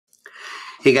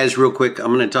Hey guys, real quick,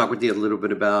 I'm going to talk with you a little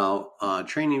bit about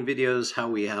training videos, how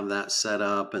we have that set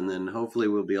up, and then hopefully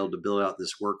we'll be able to build out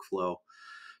this workflow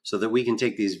so that we can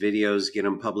take these videos, get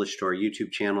them published to our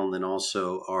YouTube channel, and then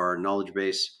also our knowledge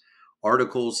base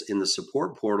articles in the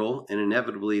support portal. And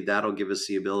inevitably, that'll give us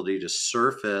the ability to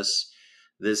surface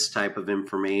this type of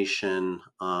information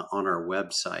on our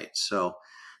website. So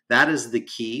that is the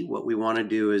key. What we want to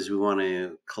do is we want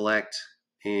to collect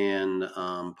and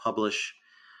publish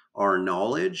our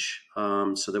knowledge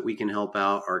so that we can help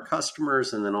out our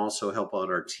customers and then also help out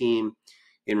our team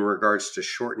in regards to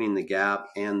shortening the gap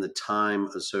and the time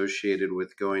associated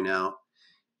with going out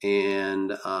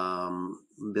and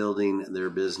building their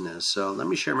business. So let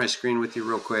me share my screen with you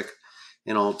real quick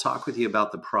and I'll talk with you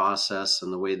about the process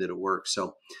and the way that it works.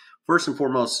 So first and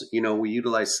foremost, we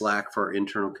utilize Slack for our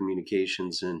internal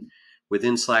communications, and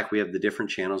within Slack, we have the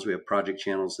different channels. We have project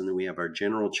channels, and then we have our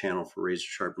general channel for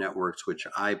RazoRSharp Networks, which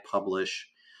I publish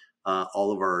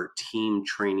all of our team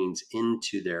trainings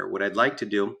into there. What I'd like to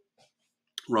do,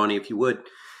 Ronnie, if you would,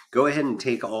 go ahead and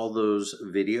take all those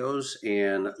videos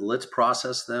and let's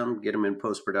process them, get them in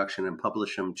post-production, and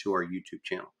publish them to our YouTube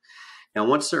channel. Now,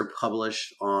 once they're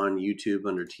published on YouTube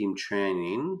under team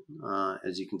training,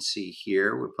 as you can see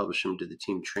here, we'll publish them to the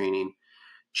team training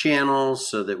channel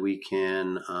so that we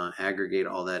can aggregate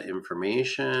all that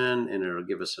information, and it'll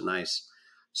give us a nice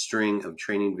string of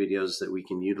training videos that we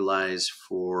can utilize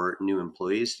for new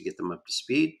employees to get them up to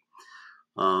speed.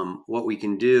 What we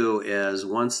can do is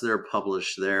once they're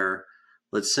published there,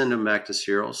 let's send them back to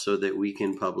Cyril so that we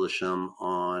can publish them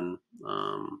on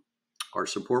our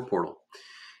support portal.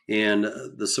 And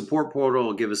the support portal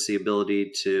will give us the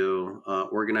ability to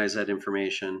organize that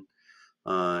information,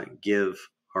 give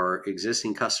our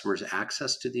existing customers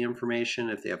access to the information.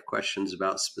 If they have questions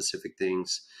about specific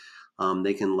things,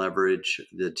 they can leverage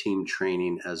the team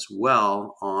training as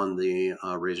well on the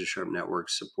RazoRSharp Network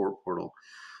support portal.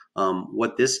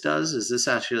 What this does is this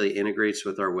actually integrates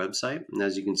with our website. And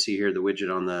as you can see here, the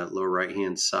widget on the lower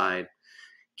right-hand side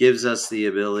gives us the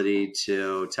ability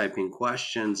to type in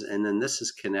questions, and then this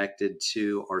is connected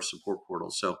to our support portal.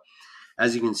 So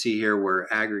as you can see here, we're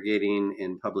aggregating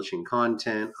and publishing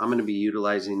content. I'm going to be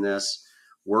utilizing this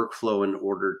workflow in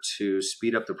order to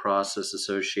speed up the process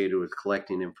associated with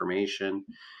collecting information,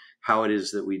 how it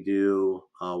is that we do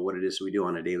what it is we do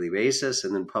on a daily basis,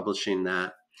 and then publishing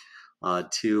that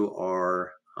to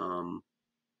our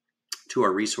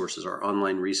resources, our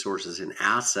online resources and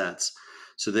assets,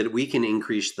 so that we can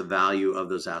increase the value of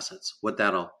those assets. What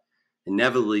that'll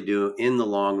inevitably do in the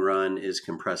long run is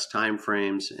compress time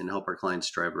frames and help our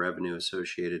clients drive revenue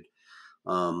associated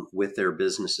with their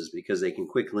businesses, because they can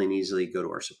quickly and easily go to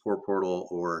our support portal,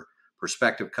 or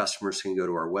prospective customers can go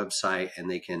to our website and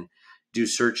they can do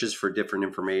searches for different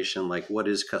information like what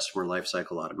is customer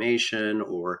lifecycle automation,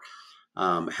 or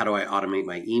how do I automate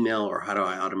my email, or how do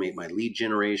I automate my lead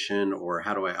generation, or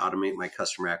how do I automate my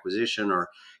customer acquisition, or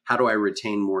how do I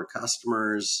retain more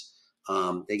customers.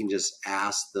 They can just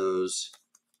ask those.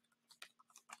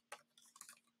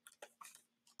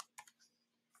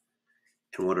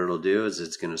 And what it'll do is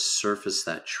it's going to surface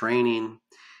that training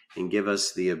and give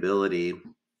us the ability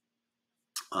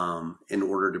in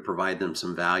order to provide them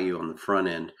some value on the front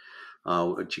end,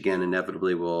 which again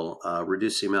inevitably will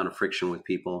reduce the amount of friction with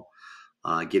people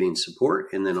getting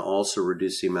support, and then also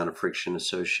reduce the amount of friction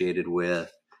associated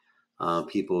with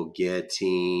people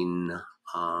getting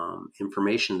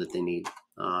information that they need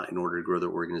in order to grow their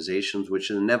organizations, which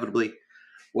is inevitably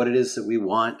what it is that we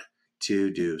want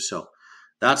to do. So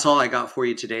that's all I got for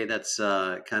you today. That's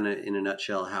kind of in a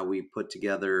nutshell how we put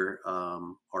together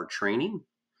our training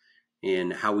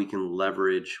and how we can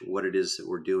leverage what it is that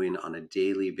we're doing on a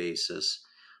daily basis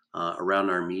around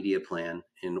our media plan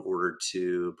in order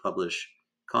to publish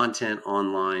content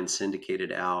online, syndicate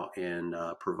it out, and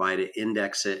provide it,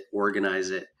 index it, organize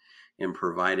it, and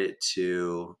provide it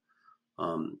to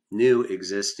new,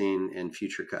 existing, and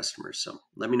future customers. So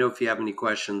let me know if you have any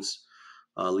questions.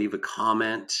 Leave a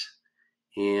comment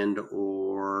and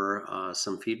or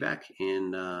some feedback,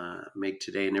 and make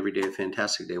today and every day a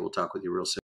fantastic day. We'll talk with you real soon.